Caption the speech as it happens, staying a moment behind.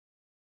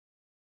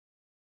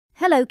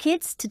Hello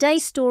kids,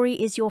 today's story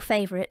is your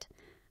favourite,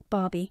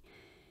 Barbie.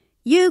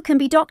 You Can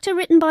Be Doctor,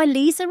 written by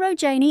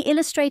Rojany,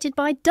 illustrated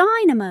by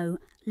Dynamo,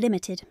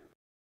 Limited.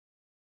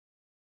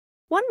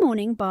 One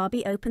morning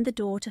Barbie opened the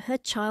door to her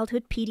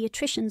childhood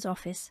paediatrician's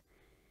office.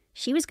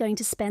 She was going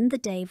to spend the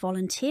day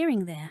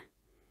volunteering there.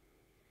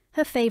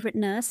 Her favourite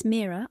nurse,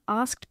 Mira,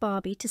 asked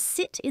Barbie to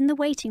sit in the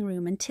waiting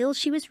room until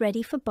she was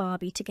ready for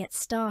Barbie to get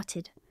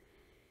started.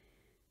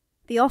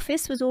 The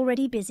office was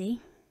already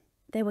busy.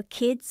 There were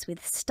kids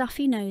with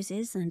stuffy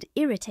noses and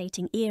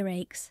irritating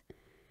earaches.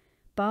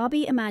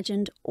 Barbie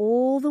imagined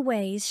all the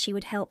ways she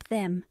would help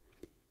them.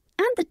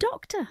 And the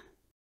doctor.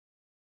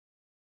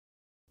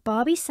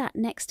 Barbie sat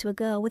next to a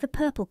girl with a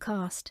purple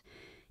cast.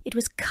 It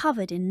was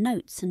covered in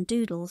notes and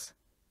doodles.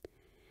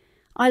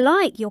 "I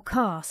like your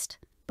cast,"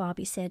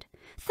 Barbie said.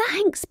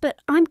 "Thanks, but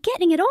I'm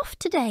getting it off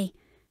today,"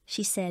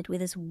 she said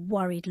with a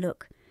worried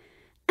look.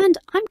 "And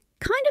I'm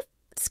kind of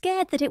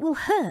scared that it will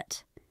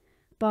hurt."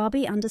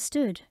 Barbie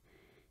understood.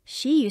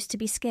 She used to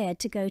be scared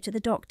to go to the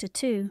doctor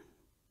too.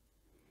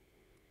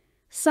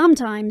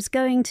 "Sometimes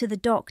going to the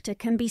doctor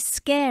can be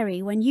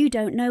scary when you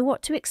don't know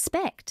what to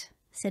expect,"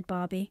 said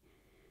Barbie.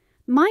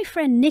 "My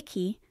friend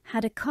Nikki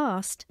had a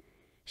cast.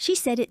 She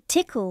said it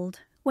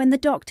tickled when the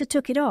doctor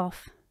took it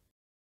off."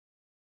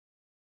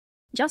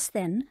 Just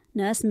then,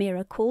 Nurse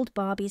Mira called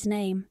Barbie's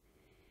name.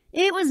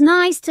 "It was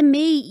nice to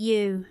meet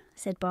you,"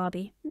 said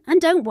Barbie.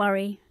 "And don't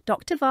worry,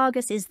 Dr.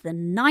 Vargas is the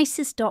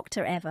nicest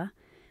doctor ever.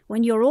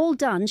 When you're all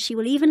done, she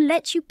will even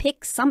let you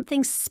pick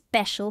something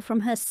special from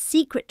her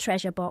secret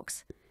treasure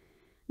box."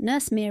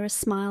 Nurse Mira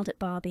smiled at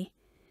Barbie.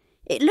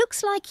 "It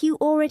looks like you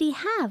already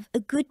have a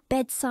good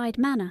bedside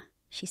manner,"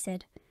 she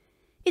said.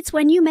 "It's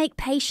when you make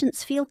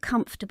patients feel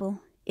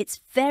comfortable. It's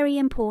very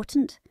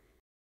important."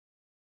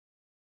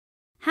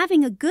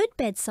 "Having a good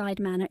bedside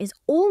manner is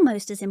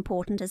almost as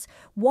important as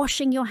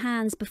washing your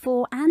hands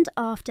before and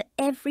after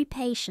every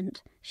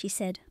patient," she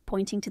said,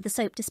 pointing to the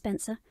soap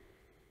dispenser.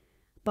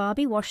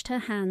 Barbie washed her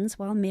hands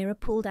while Mira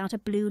pulled out a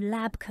blue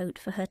lab coat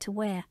for her to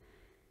wear.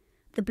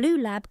 The blue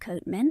lab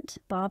coat meant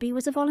Barbie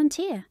was a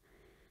volunteer.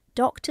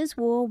 Doctors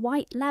wore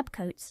white lab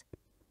coats.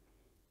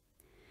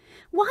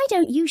 "Why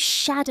don't you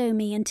shadow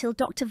me until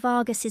Dr.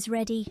 Vargas is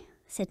ready?"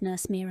 said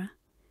Nurse Mira.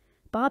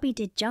 Barbie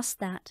did just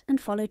that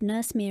and followed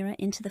Nurse Mira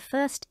into the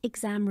first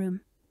exam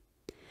room.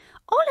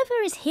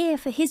 "Oliver is here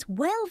for his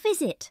well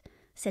visit,"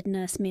 said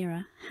Nurse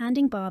Mira,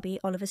 handing Barbie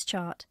Oliver's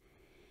chart.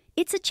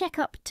 "It's a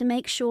checkup to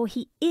make sure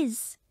he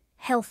is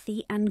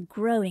healthy and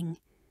growing."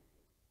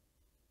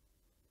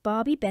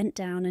 Barbie bent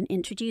down and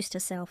introduced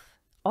herself.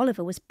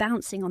 Oliver was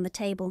bouncing on the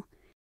table.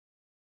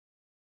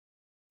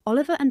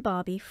 Oliver and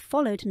Barbie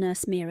followed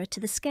Nurse Mira to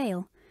the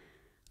scale.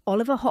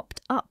 Oliver hopped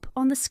up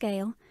on the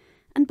scale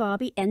and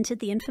Barbie entered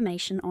the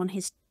information on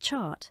his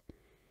chart.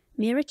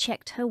 Mira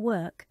checked her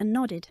work and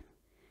nodded.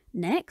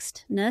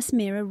 Next, Nurse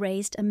Mira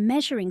raised a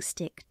measuring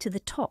stick to the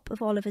top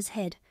of Oliver's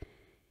head.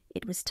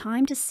 It was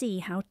time to see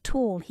how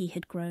tall he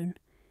had grown.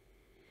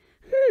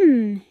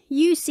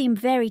 You seem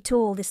very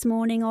tall this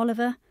morning,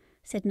 Oliver,"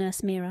 said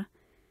Nurse Mira.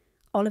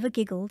 Oliver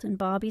giggled and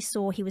Barbie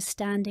saw he was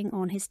standing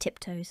on his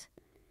tiptoes.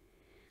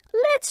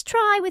 "Let's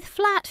try with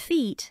flat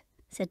feet,"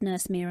 said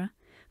Nurse Mira.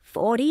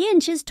 40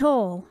 inches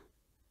tall."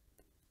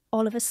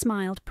 Oliver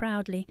smiled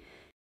proudly.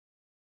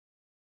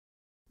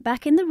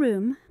 Back in the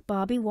room,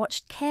 Barbie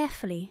watched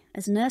carefully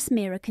as Nurse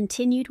Mira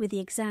continued with the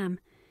exam.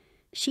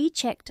 She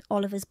checked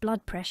Oliver's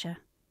blood pressure.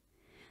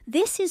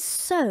 "This is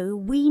so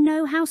we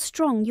know how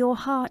strong your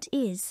heart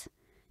is,"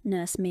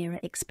 Nurse Mira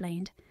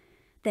explained.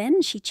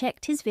 Then she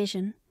checked his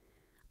vision.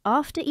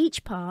 After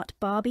each part,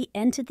 Barbie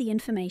entered the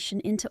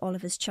information into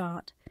Oliver's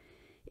chart.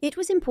 It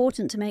was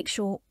important to make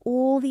sure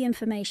all the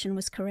information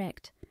was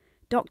correct.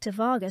 Dr.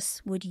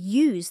 Vargas would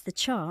use the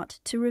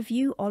chart to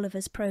review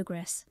Oliver's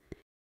progress.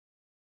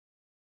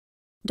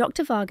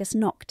 Dr. Vargas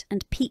knocked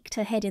and peeked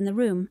her head in the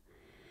room.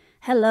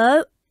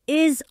 "Hello,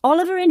 is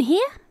Oliver in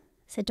here?"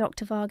 said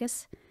Dr.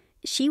 Vargas.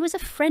 She was a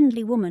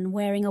friendly woman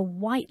wearing a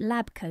white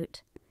lab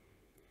coat.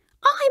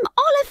 "I'm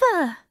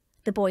Oliver!"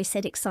 the boy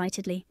said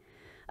excitedly.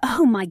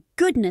 "Oh my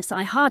goodness,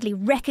 I hardly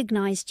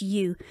recognized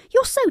you.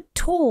 You're so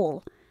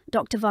tall."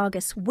 Dr.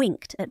 Vargas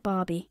winked at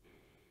Barbie.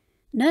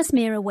 Nurse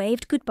Mira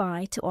waved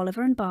goodbye to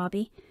Oliver and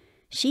Barbie.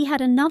 She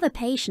had another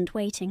patient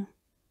waiting.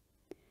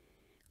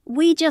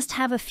 "We just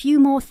have a few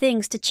more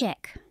things to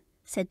check,"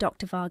 said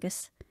Dr.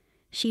 Vargas.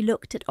 She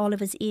looked at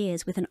Oliver's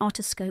ears with an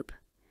otoscope.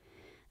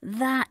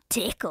 "That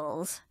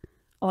tickles,"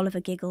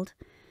 Oliver giggled.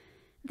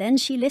 Then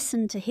she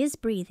listened to his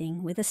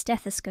breathing with a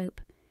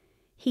stethoscope.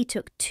 He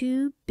took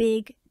 2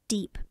 big,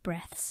 deep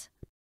breaths.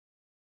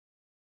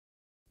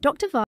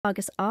 Dr.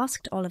 Vargas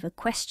asked Oliver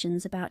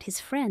questions about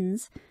his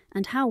friends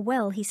and how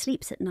well he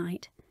sleeps at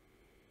night.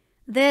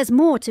 "There's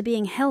more to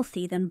being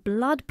healthy than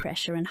blood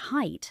pressure and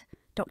height,"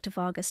 Dr.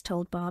 Vargas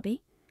told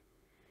Barbie.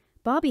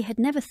 Barbie had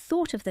never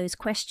thought of those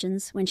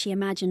questions when she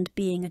imagined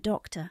being a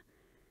doctor.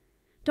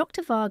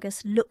 Dr.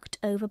 Vargas looked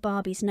over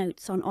Barbie's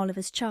notes on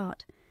Oliver's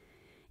chart.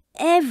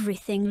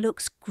 "Everything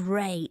looks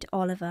great,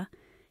 Oliver.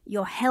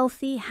 You're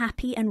healthy,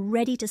 happy, and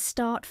ready to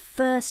start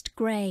first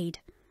grade."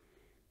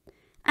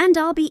 And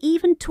I'll be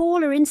even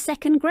taller in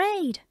 2nd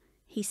grade,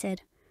 he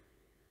said.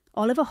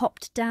 Oliver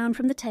hopped down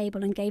from the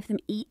table and gave them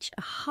each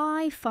a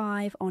high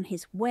five on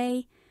his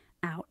way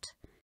out.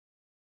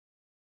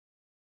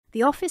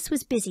 The office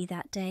was busy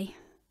that day.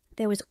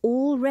 There was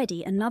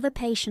already another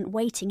patient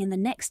waiting in the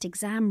next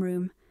exam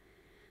room.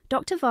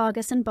 Dr.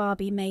 Vargas and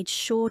Barbie made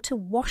sure to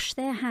wash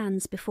their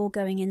hands before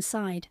going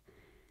inside.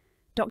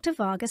 Dr.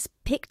 Vargas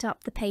picked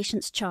up the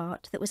patient's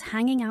chart that was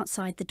hanging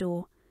outside the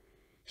door.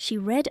 She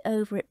read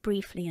over it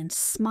briefly and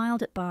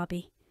smiled at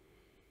Barbie.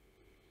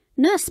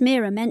 "Nurse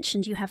Mira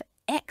mentioned you have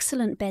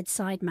excellent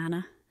bedside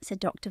manner," said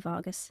Dr.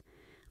 Vargas.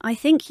 "I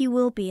think you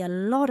will be a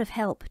lot of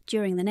help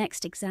during the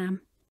next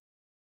exam."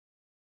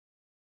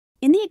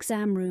 In the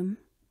exam room,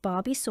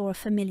 Barbie saw a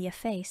familiar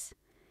face.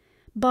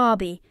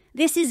 "Barbie,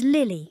 this is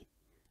Lily.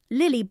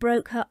 Lily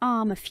broke her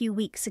arm a few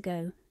weeks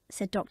ago,"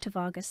 said Dr.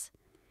 Vargas.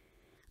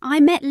 "I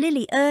met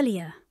Lily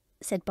earlier,"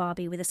 said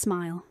Barbie with a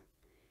smile.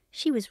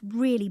 She was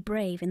really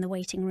brave in the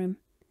waiting room.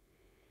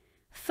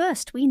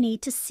 "First, we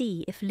need to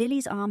see if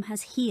Lily's arm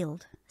has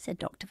healed," said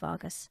Dr.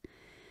 Vargas.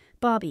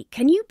 "Barbie,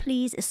 can you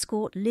please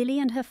escort Lily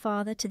and her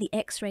father to the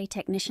X-ray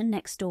technician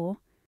next door?"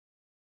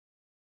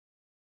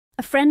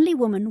 A friendly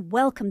woman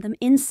welcomed them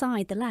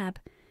inside the lab.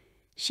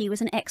 She was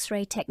an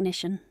X-ray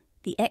technician.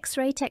 The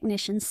X-ray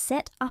technician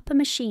set up a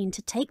machine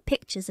to take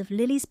pictures of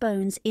Lily's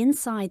bones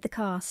inside the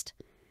cast.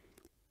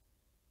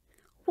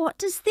 "What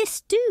does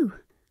this do?"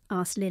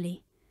 asked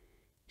Lily.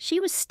 She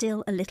was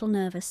still a little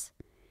nervous.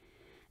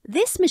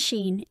 "This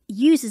machine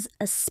uses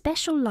a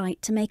special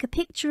light to make a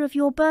picture of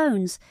your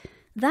bones.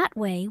 That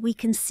way we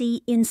can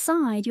see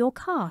inside your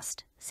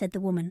cast," said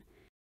the woman.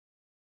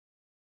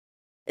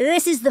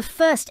 "This is the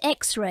first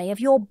X-ray of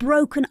your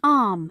broken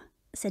arm,"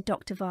 said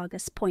Dr.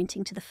 Vargas,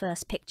 pointing to the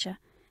first picture.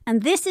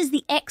 "And this is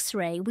the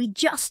X-ray we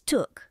just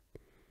took."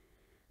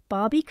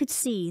 Barbie could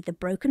see the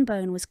broken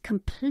bone was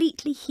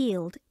completely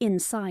healed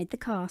inside the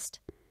cast.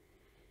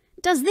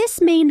 "Does this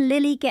mean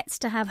Lily gets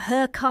to have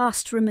her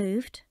cast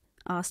removed?"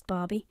 asked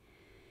Barbie.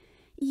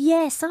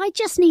 "Yes, I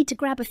just need to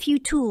grab a few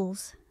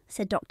tools,"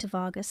 said Dr.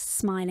 Vargas,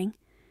 smiling.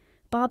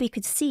 Barbie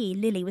could see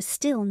Lily was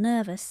still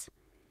nervous.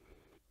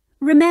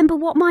 "Remember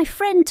what my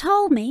friend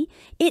told me?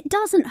 It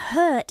doesn't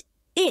hurt,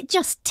 it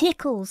just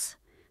tickles,"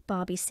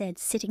 Barbie said,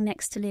 sitting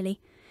next to Lily.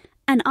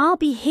 "And I'll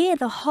be here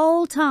the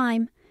whole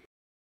time."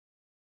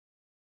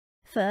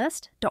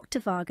 First, Dr.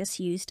 Vargas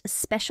used a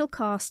special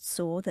cast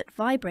saw that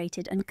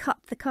vibrated and cut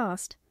the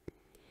cast.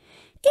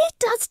 "It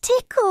does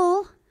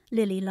tickle,"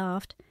 Lily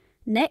laughed.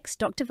 Next,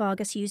 Dr.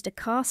 Vargas used a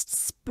cast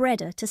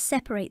spreader to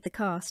separate the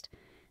cast.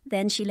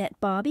 Then she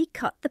let Barbie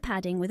cut the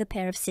padding with a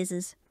pair of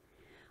scissors.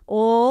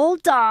 "All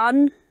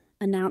done,"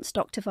 announced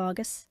Dr.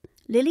 Vargas.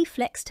 Lily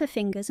flexed her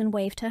fingers and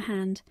waved her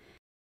hand.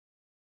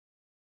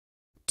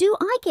 "Do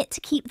I get to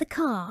keep the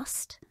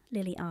cast?"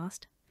 Lily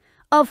asked.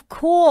 "Of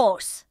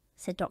course,"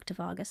 said Dr.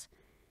 Vargas.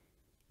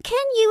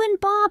 "Can you and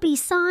Barbie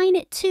sign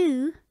it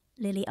too?"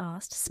 Lily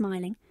asked,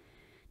 smiling.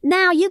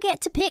 "Now you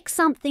get to pick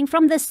something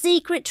from the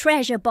secret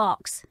treasure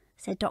box,"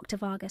 said Dr.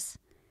 Vargas.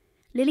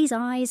 Lily's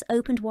eyes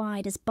opened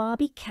wide as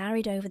Barbie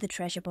carried over the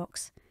treasure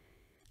box.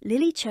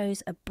 Lily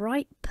chose a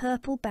bright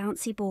purple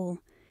bouncy ball.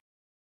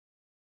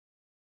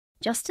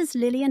 Just as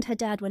Lily and her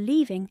dad were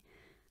leaving,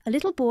 a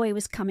little boy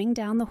was coming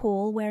down the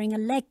hall wearing a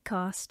leg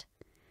cast.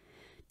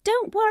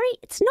 "Don't worry,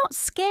 it's not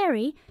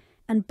scary,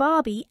 and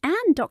Barbie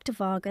and Dr.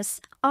 Vargas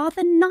are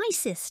the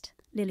nicest,"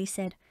 Lily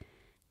said.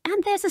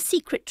 "And there's a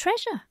secret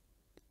treasure."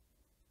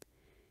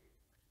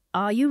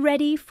 "Are you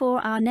ready for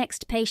our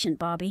next patient,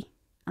 Barbie?"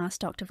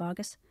 asked Dr.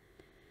 Vargas.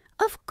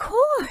 "Of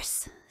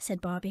course,"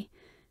 said Barbie.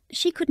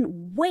 She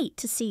couldn't wait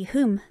to see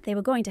whom they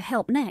were going to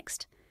help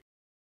next.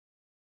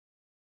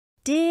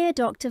 "Dear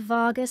Dr.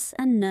 Vargas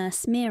and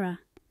Nurse Mira,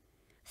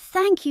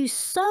 thank you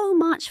so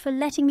much for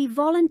letting me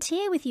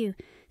volunteer with you.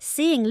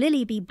 Seeing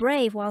Lily be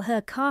brave while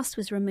her cast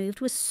was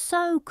removed was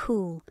so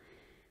cool.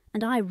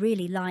 And I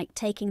really liked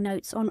taking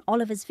notes on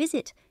Oliver's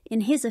visit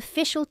in his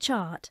official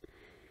chart.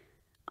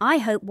 I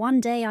hope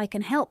one day I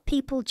can help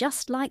people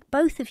just like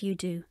both of you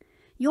do.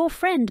 Your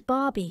friend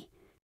Barbie."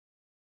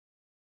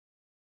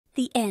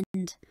 The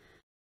end.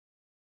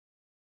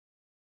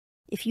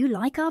 If you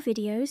like our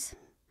videos,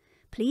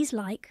 please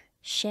like,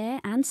 share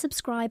and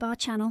subscribe our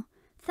channel.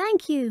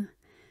 Thank you.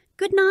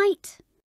 Good night.